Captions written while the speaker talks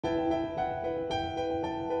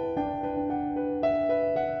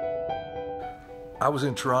I was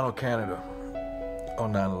in Toronto, Canada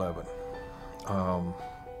on 9/11.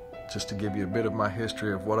 Just to give you a bit of my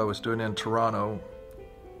history of what I was doing in Toronto,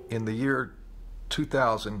 in the year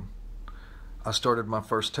 2000, I started my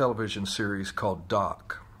first television series called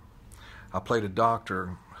Doc. I played a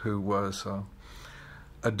doctor who was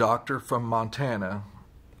a doctor from Montana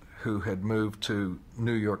who had moved to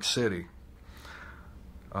New York City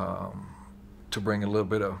to bring a little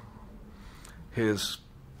bit of his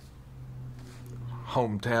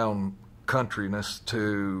hometown countryness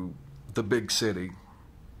to the big city,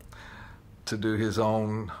 to do his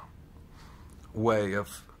own way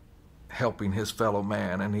of helping his fellow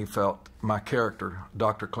man. And he felt, my character,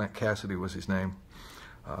 Dr. Clint Cassidy was his name,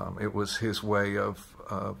 it was his way of,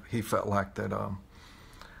 he felt like that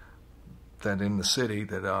that in the city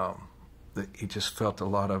that he just felt a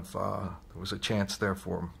lot of, there was a chance there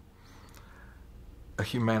for him. A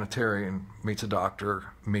humanitarian meets a doctor,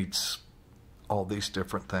 meets all these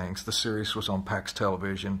different things. The series was on PAX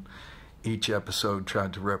television. Each episode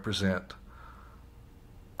tried to represent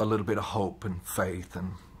a little bit of hope and faith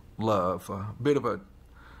and love, a bit of a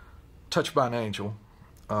touched by an angel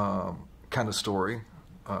kind of story.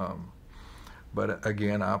 But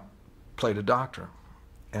again, I played a doctor,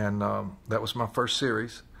 and that was my first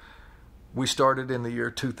series. We started in the year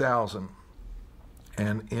 2000,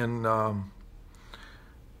 and in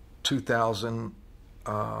 2000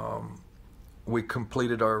 we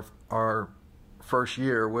completed our first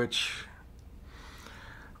year, which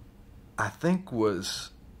I think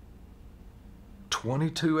was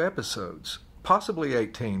 22 episodes, possibly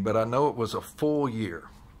 18, but I know it was a full year.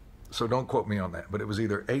 So don't quote me on that, but it was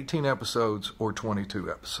either 18 episodes or 22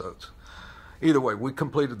 episodes. Either way, we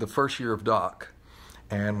completed the first year of Doc,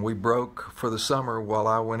 and we broke for the summer while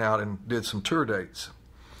I went out and did some tour dates.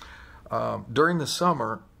 During the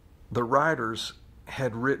summer, the writers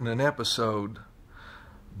had written an episode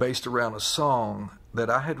based around a song that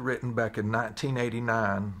I had written back in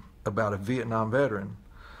 1989 about a Vietnam veteran.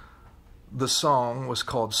 The song was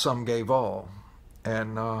called Some Gave All,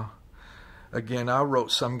 and again, I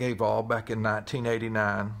wrote Some Gave All back in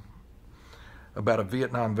 1989 about a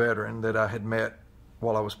Vietnam veteran that I had met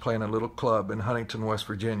while I was playing a little club in Huntington, West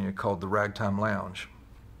Virginia called the Ragtime Lounge.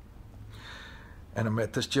 And I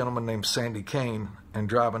met this gentleman named Sandy Kane, and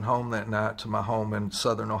driving home that night to my home in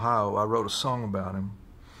southern Ohio, I wrote a song about him.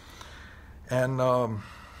 And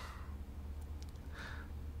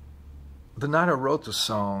the night I wrote the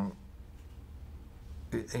song,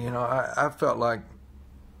 you know, I felt like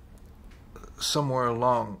somewhere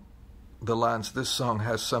along the lines, this song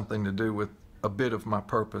has something to do with a bit of my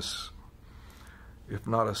purpose, if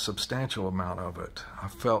not a substantial amount of it. I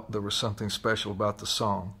felt there was something special about the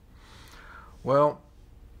song. Well,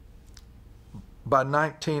 by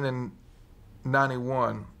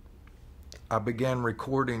 1991, I began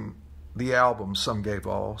recording the album Some Gave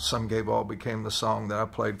All. Some Gave All became the song that I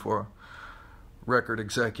played for a record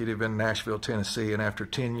executive in Nashville, Tennessee. And after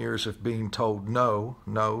 10 years of being told no,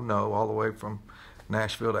 no, no, all the way from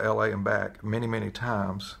Nashville to LA and back many, many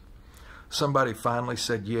times, somebody finally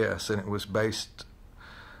said yes, and it was based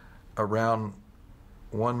around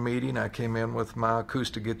one meeting. I came in with my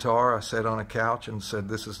acoustic guitar. I sat on a couch and said,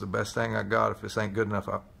 this is the best thing I got. If this ain't good enough,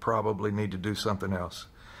 I probably need to do something else.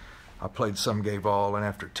 I played Some Gave All, and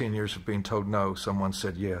after 10 years of being told no, someone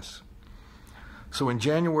said yes. So in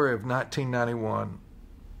January of 1991,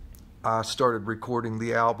 I started recording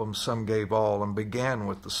the album Some Gave All, and began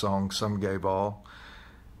with the song Some Gave All.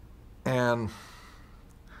 And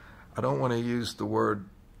I don't want to use the word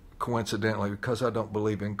coincidentally, because I don't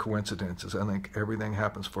believe in coincidences. I think everything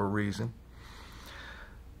happens for a reason.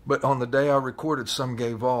 But on the day I recorded Some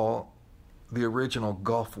Gave All, the original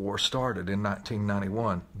Gulf War started in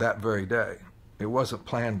 1991, that very day. It wasn't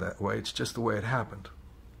planned that way, it's just the way it happened.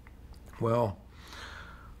 Well,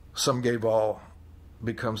 Some Gave All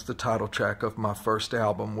becomes the title track of my first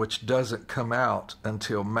album, which doesn't come out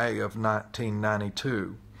until May of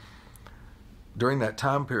 1992. During that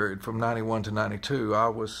time period, from 91 to 92, I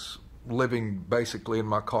was living basically in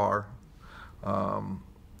my car.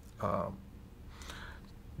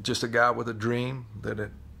 Just a guy with a dream that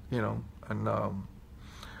it, you know, and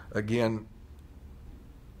again,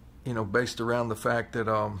 you know, based around the fact that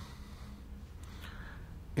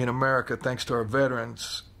in America, thanks to our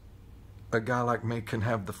veterans, a guy like me can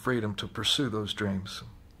have the freedom to pursue those dreams.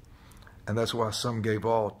 And that's why Some Gave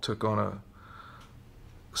All took on a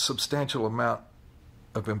substantial amount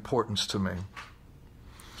of importance to me.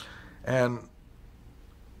 And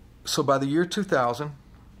so by the year 2000,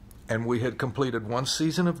 and we had completed one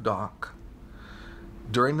season of Doc,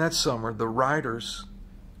 during that summer, the writers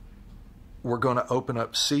were going to open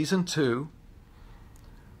up season 2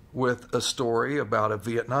 with a story about a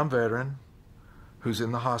Vietnam veteran who's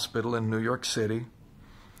in the hospital in New York City,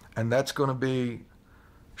 and that's going to be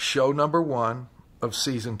show number 1 of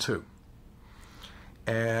season 2.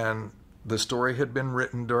 And the story had been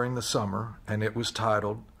written during the summer, and it was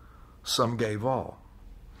titled Some Gave All.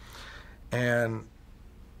 And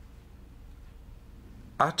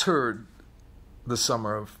I toured the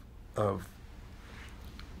summer of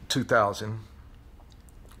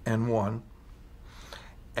 2001,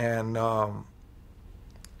 and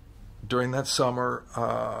during that summer,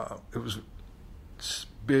 it was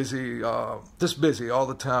busy, just busy all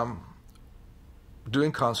the time,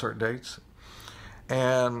 doing concert dates.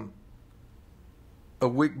 And a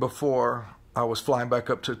week before I was flying back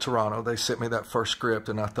up to Toronto, they sent me that first script,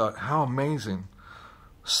 and I thought, how amazing.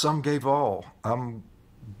 Some Gave All. I'm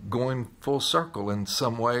going full circle in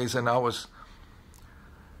some ways, and I was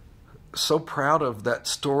so proud of that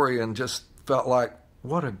story and just felt like,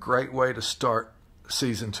 what a great way to start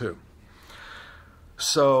season 2.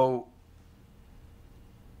 So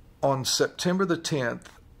on September the 10th,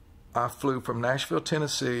 I flew from Nashville,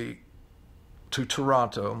 Tennessee to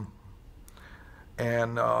Toronto,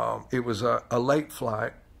 and it was a late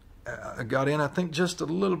flight. I got in, I think, just a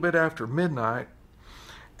little bit after midnight,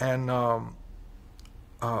 and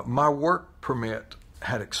my work permit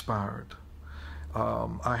had expired.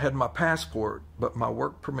 I had my passport, but my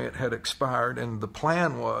work permit had expired, and the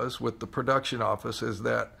plan was with the production office is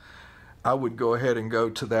that I would go ahead and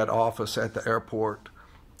go to that office at the airport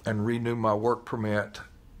and renew my work permit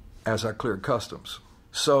as I cleared customs.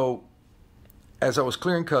 So as I was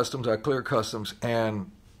clearing customs, I cleared customs,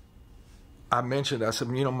 and I mentioned, I said,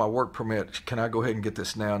 you know, my work permit, can I go ahead and get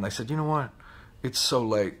this now? And they said, you know what, it's so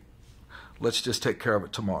late, let's just take care of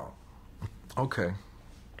it tomorrow. Okay,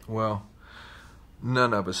 well,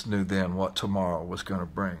 none of us knew then what tomorrow was going to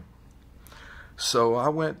bring. So I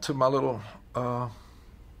went to my little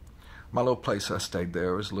place I stayed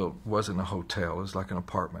there. It wasn't a hotel, it was like an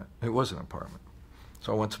apartment. It was an apartment.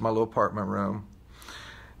 So I went to my little apartment room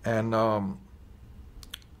and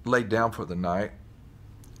laid down for the night.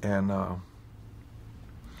 And a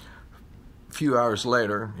few hours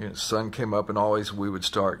later, the sun came up, and always we would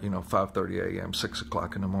start, 5:30 a.m., 6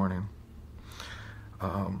 o'clock in the morning.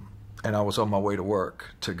 And I was on my way to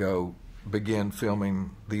work to go begin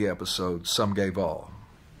filming the episode Some Gave All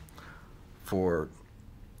for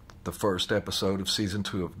the first episode of season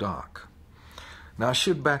 2 of Doc. Now I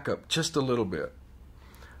should back up just a little bit.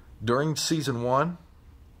 During season 1,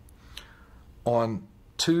 on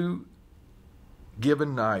 2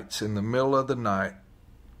 given nights in the middle of the night,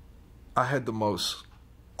 I had the most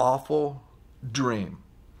awful dream.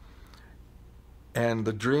 And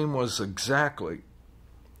the dream was exactly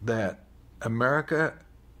that America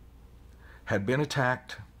had been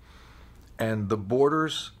attacked and the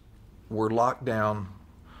borders were locked down,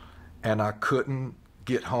 and I couldn't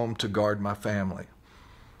get home to guard my family.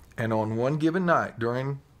 And on one given night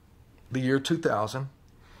during the year 2000,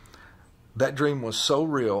 that dream was so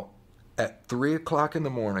real, at 3 o'clock in the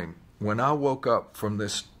morning, when I woke up from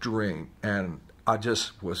this dream, and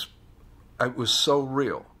it was so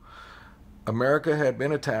real. America had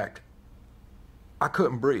been attacked. I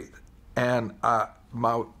couldn't breathe, and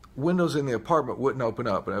my windows in the apartment wouldn't open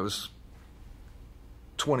up, and it was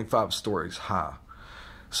 25 stories high.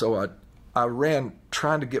 So I ran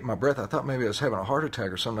trying to get my breath. I thought maybe I was having a heart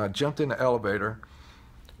attack or something. I jumped in the elevator,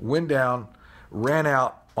 went down, ran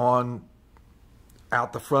out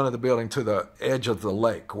the front of the building to the edge of the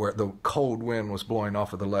lake where the cold wind was blowing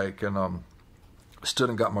off of the lake, and stood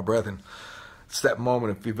and got my breath. And it's that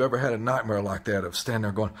moment, if you've ever had a nightmare like that, of standing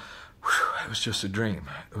there going, it was just a dream.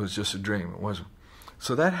 It was just a dream. It wasn't.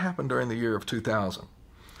 So that happened during the year of 2000.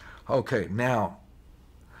 Okay, now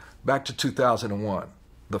back to 2001,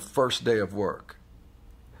 the first day of work.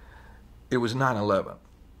 It was 9/11.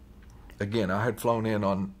 Again, I had flown in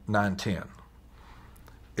on 9/10.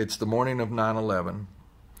 It's the morning of 9/11.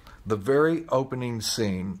 The very opening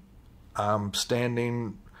scene, I'm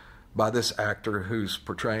standing by this actor who's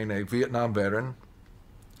portraying a Vietnam veteran.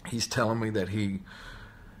 He's telling me that he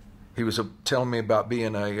was telling me about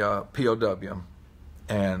being a POW,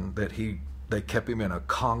 and that they kept him in a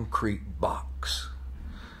concrete box.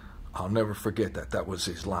 I'll never forget that. That was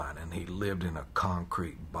his line, and he lived in a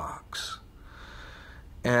concrete box.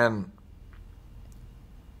 And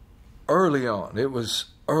early on, it was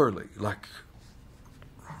early, like,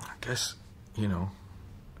 I guess, 9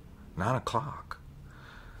 o'clock,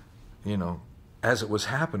 as it was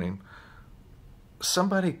happening,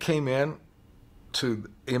 somebody came in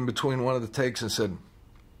between one of the takes and said,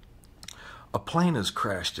 a plane has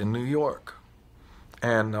crashed in New York.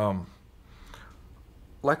 And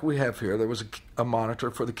like we have here. There was a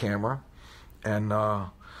monitor for the camera, and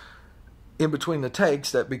in between the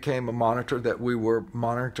takes, that became a monitor that we were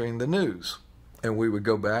monitoring the news. And we would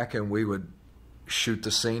go back and we would shoot the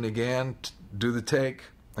scene again, do the take,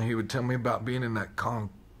 and he would tell me about being in that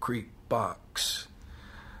concrete box.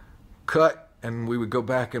 Cut, and we would go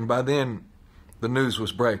back, and by then the news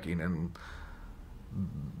was breaking, and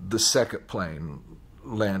the second plane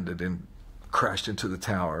landed and crashed into the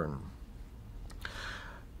tower.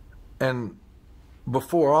 And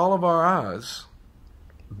before all of our eyes,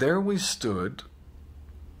 there we stood,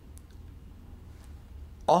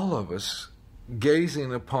 all of us,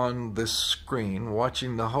 gazing upon this screen,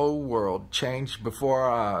 watching the whole world change before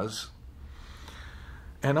our eyes.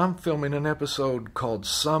 And I'm filming an episode called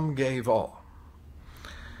Some Gave All.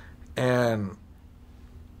 And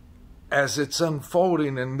as it's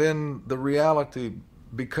unfolding, and then the reality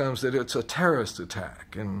becomes that it's a terrorist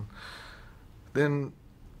attack, and then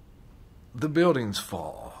the buildings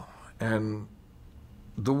fall, and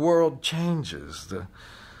the world changes. The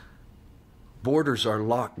borders are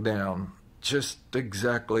locked down, just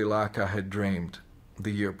exactly like I had dreamed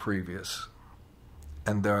the year previous.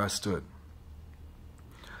 And there I stood.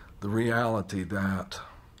 The reality that,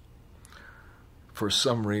 for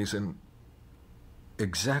some reason,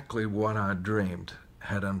 exactly what I dreamed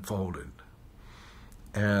had unfolded.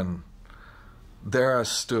 And there I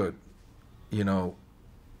stood, you know,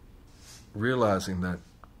 realizing that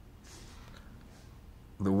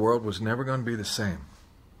the world was never going to be the same.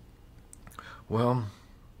 Well,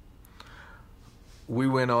 we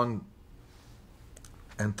went on,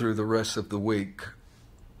 and through the rest of the week,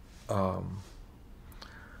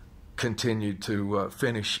 continued to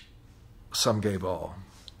finish Some Gave All.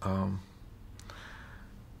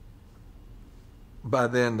 By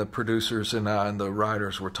then, the producers and I and the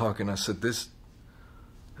writers were talking. I said, this,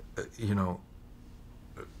 you know,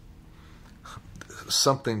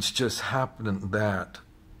 something's just happened, that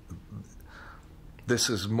this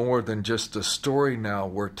is more than just a story now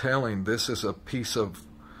we're telling. This is a piece of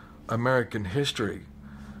American history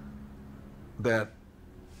that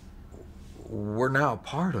we're now a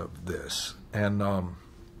part of this. And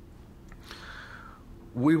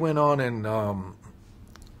we went on, and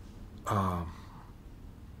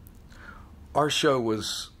our show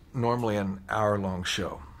was normally an hour-long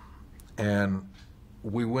show. And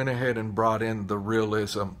we went ahead and brought in the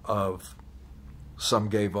realism of Some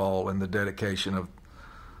Gave All and the dedication of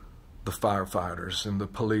the firefighters and the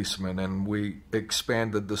policemen, and we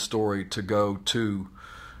expanded the story to go to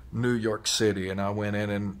New York City, and I went in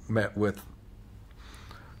and met with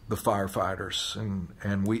the firefighters,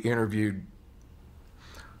 and we interviewed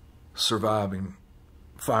surviving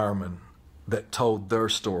firemen that told their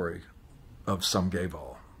story of Some Gave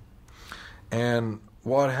All. And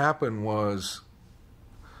what happened was,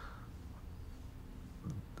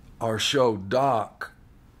 our show doc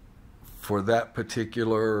for that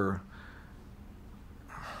particular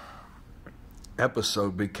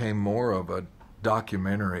episode became more of a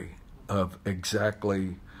documentary of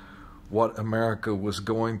exactly what America was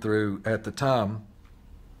going through at the time,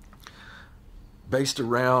 based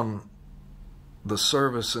around the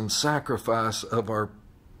service and sacrifice of our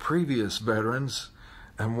previous veterans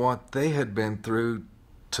and what they had been through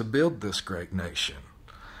to build this great nation.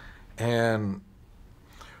 And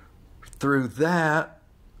through that,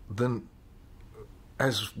 then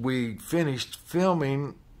as we finished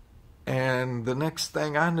filming, and the next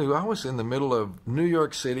thing I knew, I was in the middle of New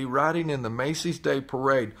York City riding in the Macy's Day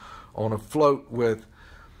Parade on a float with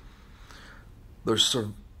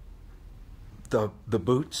the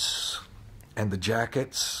boots and the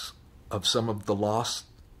jackets of some of the lost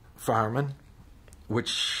firemen,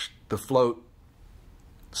 which the float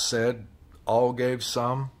said, all gave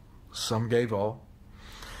some, some gave all.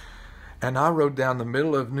 And I rode down the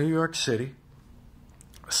middle of New York City,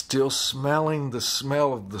 still smelling the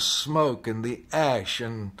smell of the smoke and the ash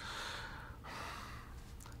and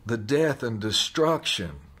the death and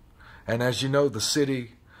destruction. And as you know, the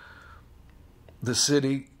city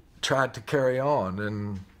tried to carry on,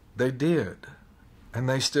 and they did, and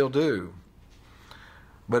they still do.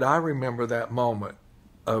 But I remember that moment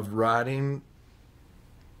of riding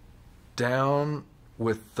down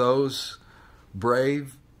with those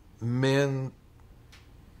brave men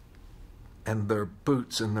and their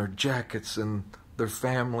boots and their jackets, and their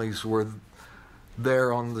families were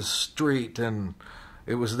there on the street. And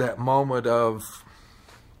it was that moment of,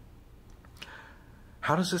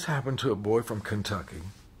 how does this happen to a boy from Kentucky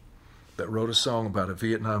that wrote a song about a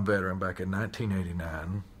Vietnam veteran back in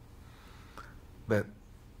 1989, that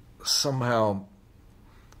somehow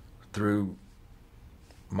through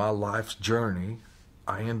my life's journey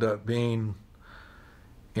I end up being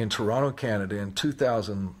in Toronto, Canada in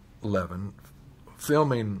 2011,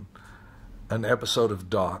 filming an episode of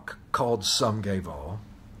Doc called Some Gave All,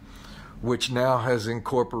 which now has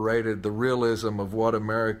incorporated the realism of what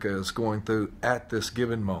America is going through at this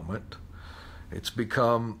given moment. It's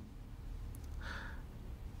become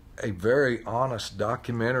a very honest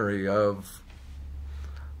documentary of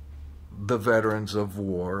the veterans of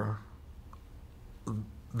war,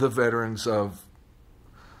 the veterans of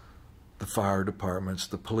the fire departments,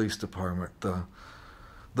 the police department,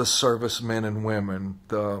 the servicemen and women,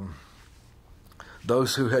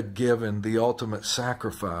 those who had given the ultimate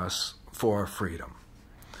sacrifice for our freedom.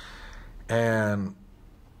 And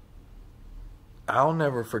I'll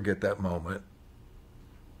never forget that moment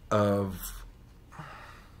of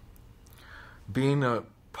being a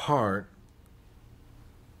part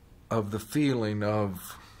of the feeling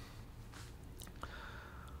of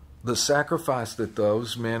the sacrifice that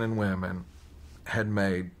those men and women had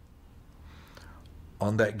made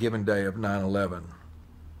on that given day of 9/11.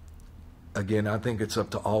 Again, I think it's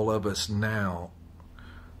up to all of us now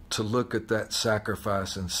to look at that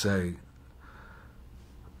sacrifice and say,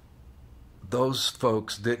 those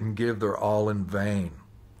folks didn't give their all in vain.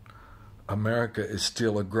 America is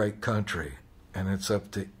still a great country, and it's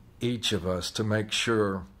up to each of us to make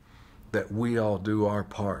sure that we all do our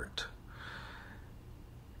part.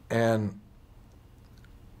 And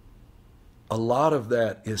a lot of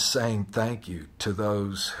that is saying thank you to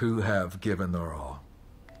those who have given their all.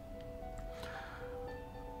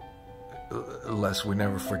 Lest we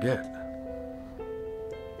never forget,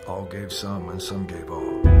 all gave some and some gave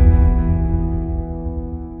all.